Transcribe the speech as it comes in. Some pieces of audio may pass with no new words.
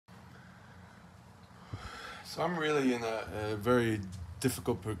So I'm really in a very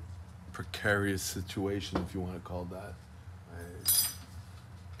difficult, precarious situation, if you want to call that.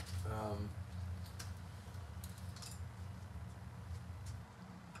 Um,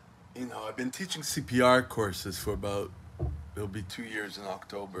 I've been teaching CPR courses for it'll be 2 years in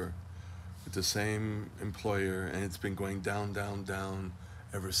October with the same employer, and it's been going down, down, down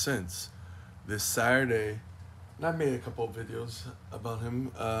ever since. This Saturday, and I've made a couple of videos about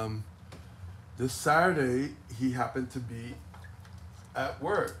him. This Saturday, he happened to be at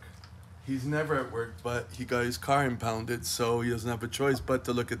work. He's never at work, but he got his car impounded, so he doesn't have a choice but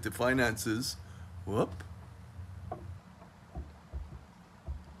to look at the finances. Whoop.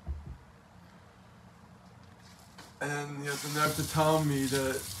 And he has the nerve to tell me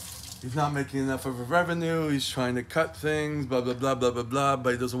that he's not making enough of a revenue, he's trying to cut things, blah, blah, blah, blah, blah, blah,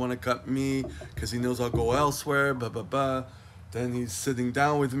 but he doesn't want to cut me because he knows I'll go elsewhere, blah, blah, blah. Then he's sitting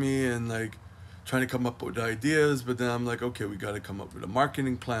down with me and like trying to come up with ideas, but then I'm like, okay, we got to come up with a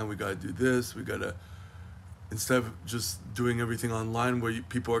marketing plan, we got to do this, we got to, instead of just doing everything online where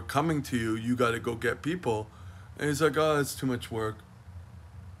people are coming to you, you got to go get people. And he's like, oh, it's too much work,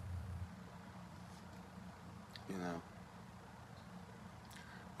 you know.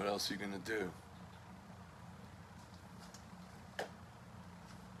 What else are you gonna do?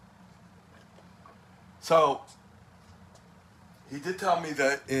 So he did tell me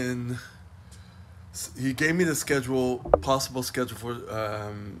that he gave me the possible schedule for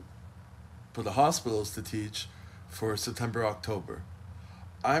the hospitals to teach for September, October.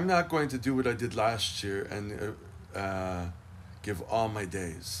 I'm not going to do what I did last year and give all my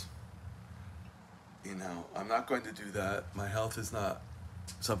days. I'm not going to do that. My health is not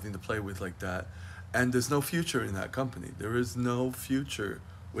something to play with like that. And there's no future in that company. There is no future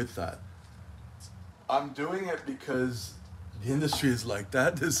with that. I'm doing it because the industry is like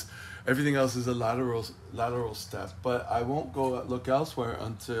that. Everything else is a lateral step. But I won't go look elsewhere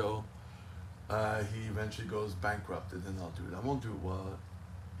until he eventually goes bankrupt, and then I'll do it. I won't do it while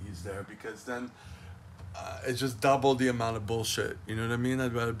he's there, because then it's just double the amount of bullshit. You know what I mean?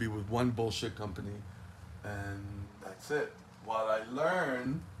 I'd rather be with one bullshit company, and that's it. While I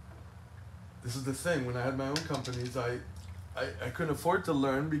learn, this is the thing. When I had my own companies, I couldn't afford to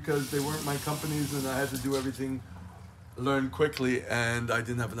learn because they weren't my companies, and I had to do everything, learn quickly, and I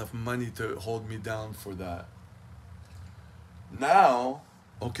didn't have enough money to hold me down for that. Now,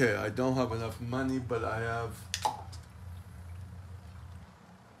 okay, I don't have enough money, but I have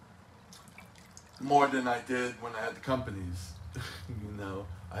more than I did when I had the companies.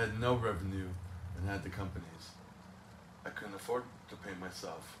 I had no revenue and I had the companies. I couldn't afford to pay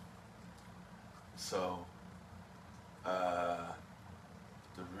myself. So, to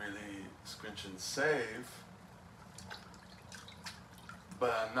really scrunch and save,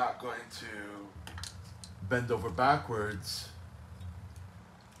 but I'm not going to bend over backwards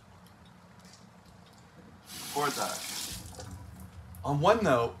for that. On one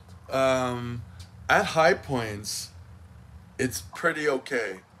note, at high points, it's pretty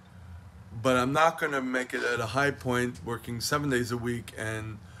okay. But I'm not going to make it at a high point working 7 days a week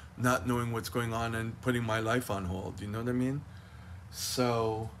and not knowing what's going on and putting my life on hold. You know what I mean?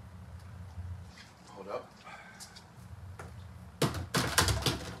 So, hold up.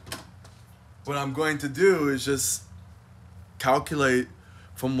 What I'm going to do is just calculate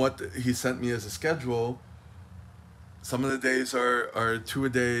from what he sent me as a schedule. Some of the days are two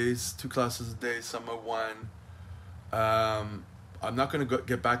classes a day, some are one. I'm not going to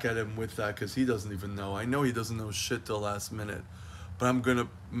get back at him with that because he doesn't even know. I know he doesn't know shit till last minute. But I'm going to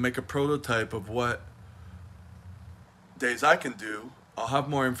make a prototype of what days I can do. I'll have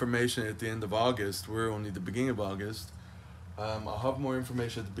more information at the end of August. We're only the beginning of August. I'll have more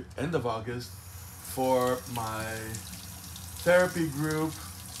information at the end of August for my therapy group,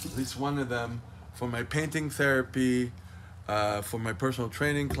 at least one of them, for my painting therapy, for my personal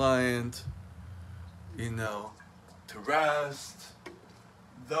training client, to rest.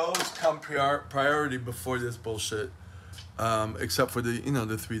 Those come priority before this bullshit. Except for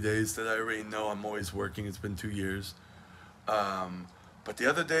the 3 days that I already know I'm always working. It's been 2 years. But the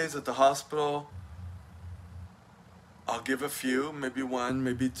other days at the hospital, I'll give a few, maybe one,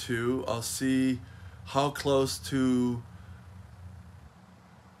 maybe two. I'll see how close to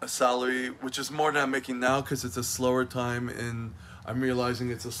a salary, which is more than I'm making now because it's a slower time, and I'm realizing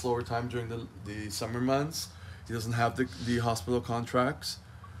it's a slower time during the summer months. He doesn't have the hospital contracts.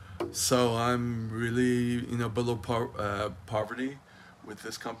 So I'm really, below poverty with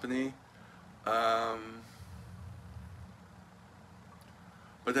this company. But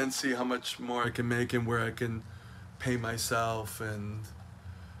then see how much more I can make and where I can pay myself and,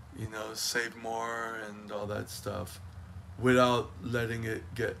 you know, save more and all that stuff without letting it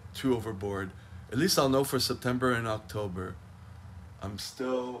get too overboard. At least I'll know for September and October. I'm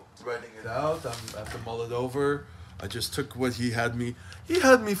still writing it out. I have to mull it over. I just took what he had me. He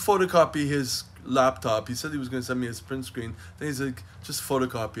had me photocopy his laptop. He said he was going to send me his print screen. Then he's like, just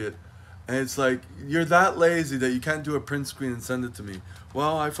photocopy it. And it's like, you're that lazy that you can't do a print screen and send it to me.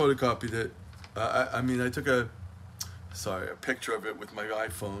 Well, I photocopied it. I mean, I took a picture of it with my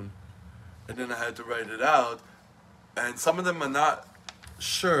iPhone. And then I had to write it out. And some of them are not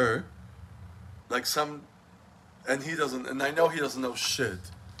sure. Like some, and he doesn't, and I know he doesn't know shit.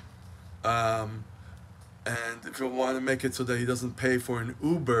 And if you want to make it so that he doesn't pay for an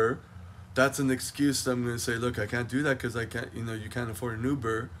Uber, that's an excuse that I'm going to say, look, I can't do that because I can't, you know, you can't afford an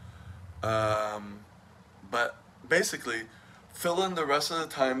Uber. But basically, fill in the rest of the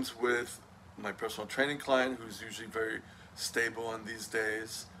times with my personal training client, who's usually very stable on these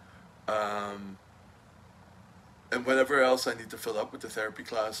days. And whatever else I need to fill up with the therapy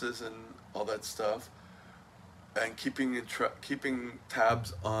classes and all that stuff. And keeping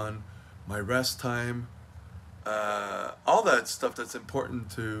tabs on my rest time, all that stuff that's important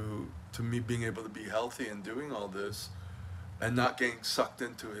to me being able to be healthy and doing all this, and not getting sucked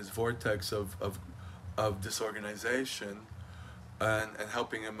into his vortex of disorganization, and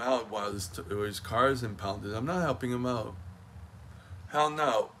helping him out while his car is impounded. I'm not helping him out. Hell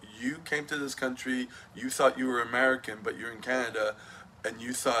no. You came to this country, you thought you were American, but you're in Canada, and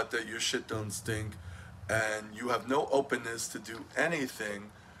you thought that your shit don't stink, and you have no openness to do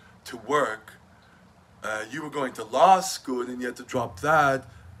anything, to work. You were going to law school, and you had to drop that,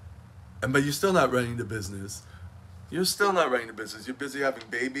 but you're still not running the business. You're still not running the business. You're busy having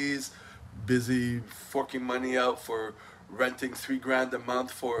babies, busy forking money out for renting $3,000 a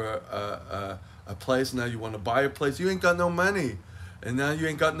month for a place. Now you want to buy a place. You ain't got no money. And now you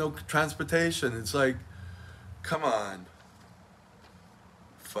ain't got no transportation. It's like, come on.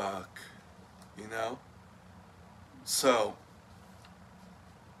 Fuck. You know? So,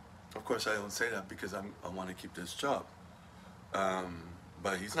 of course I don't say that because I want to keep this job.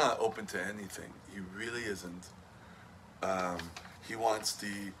 But he's not open to anything. He really isn't. He wants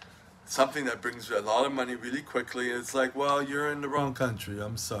something that brings a lot of money really quickly. It's like, well, you're in the wrong country.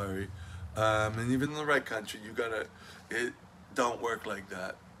 I'm sorry. And even in the right country, it don't work like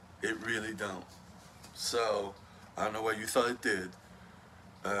that. It really don't. So, I don't know what you thought it did.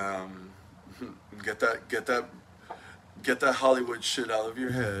 Get that Hollywood shit out of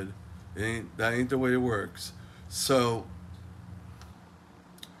your head. That ain't the way it works. So,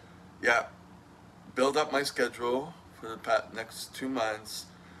 yeah, build up my schedule for the next 2 months,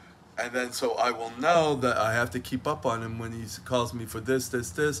 and then so I will know that I have to keep up on him when he calls me for this,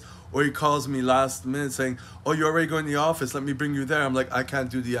 or he calls me last minute saying, oh, you're already going to the office, let me bring you there. I'm like, I can't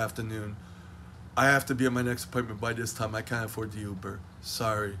do the afternoon. I have to be at my next appointment by this time. I can't afford the Uber.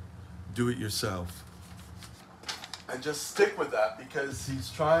 Sorry. Do it yourself. And just stick with that, because he's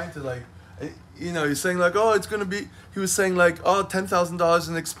trying to, like, you know, he's saying like, oh, it's going to be, he was saying like, oh, $10,000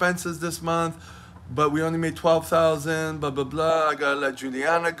 in expenses this month, but we only made $12,000, blah, blah, blah. I got to let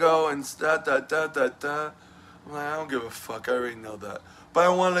Juliana go and da. I'm like, I don't give a fuck. I already know that. But I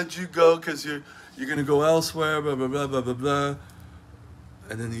want to let you go because you're going to go elsewhere, blah, blah, blah, blah, blah, blah.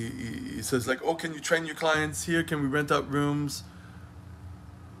 And then he says like, oh, can you train your clients here? Can we rent out rooms?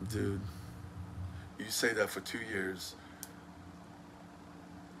 Dude, you say that for 2 years.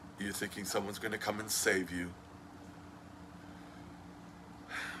 You're thinking someone's going to come and save you.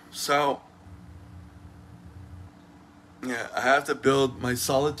 So, yeah, I have to build my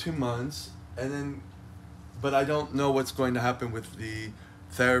solid 2 months, and then, but I don't know what's going to happen with the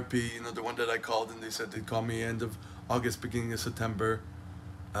therapy, you know, the one that I called, and they said they'd call me end of August, beginning of September.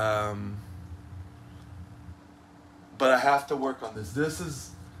 But I have to work on this. This is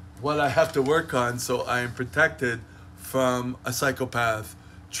what I have to work on, so I am protected from a psychopath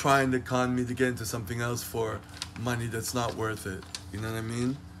trying to con me to get into something else for money that's not worth it. You know what I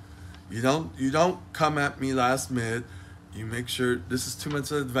mean? You don't come at me last minute. You make sure this is 2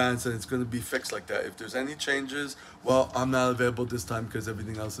 months in advance and it's going to be fixed like that. If there's any changes, well, I'm not available this time because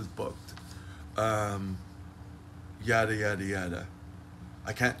everything else is booked. Yada, yada, yada.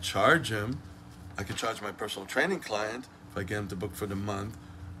 I can't charge him. I can charge my personal training client if I get him to book for the month,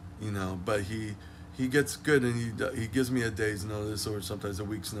 you know, but he gets good and he gives me a day's notice or sometimes a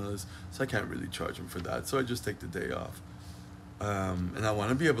week's notice, so I can't really charge him for that. So I just take the day off. And I want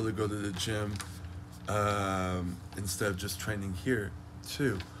to be able to go to the gym instead of just training here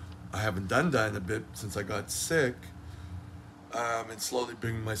too. I haven't done that in a bit since I got sick, and slowly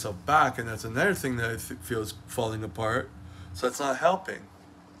bringing myself back, and that's another thing that I feel is falling apart. So it's not helping.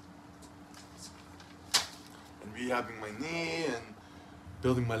 rehabbing my knee and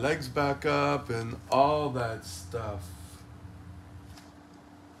building my legs back up and all that stuff.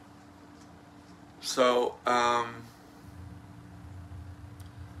 So,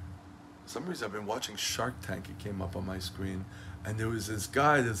 some reason I've been watching Shark Tank. It came up on my screen, and there was this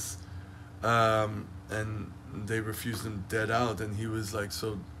guy, and they refused him dead out, and he was like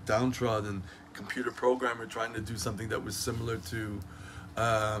so downtrodden, computer programmer trying to do something that was similar to,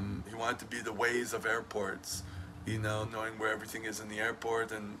 he wanted to be the Waze of airports, you know, knowing where everything is in the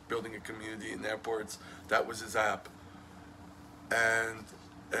airport and building a community in airports. That was his app. And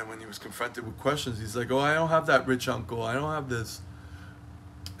when he was confronted with questions, he's like, oh, I don't have that rich uncle, I don't have this.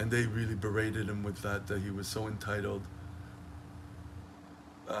 And they really berated him with that he was so entitled.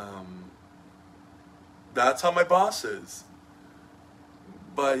 That's how my boss is.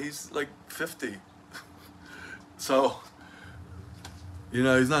 But he's like 50. So, you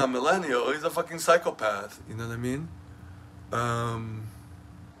know, he's not a millennial, he's a fucking psychopath. You know what I mean?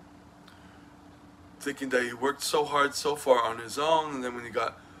 Thinking that he worked so hard so far on his own, and then when he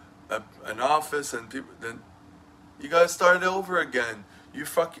got an office and people, then you gotta start over again. You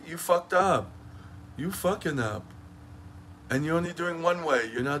fucked up. You fucking up. And you're only doing one way.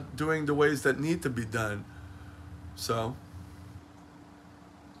 You're not doing the ways that need to be done. So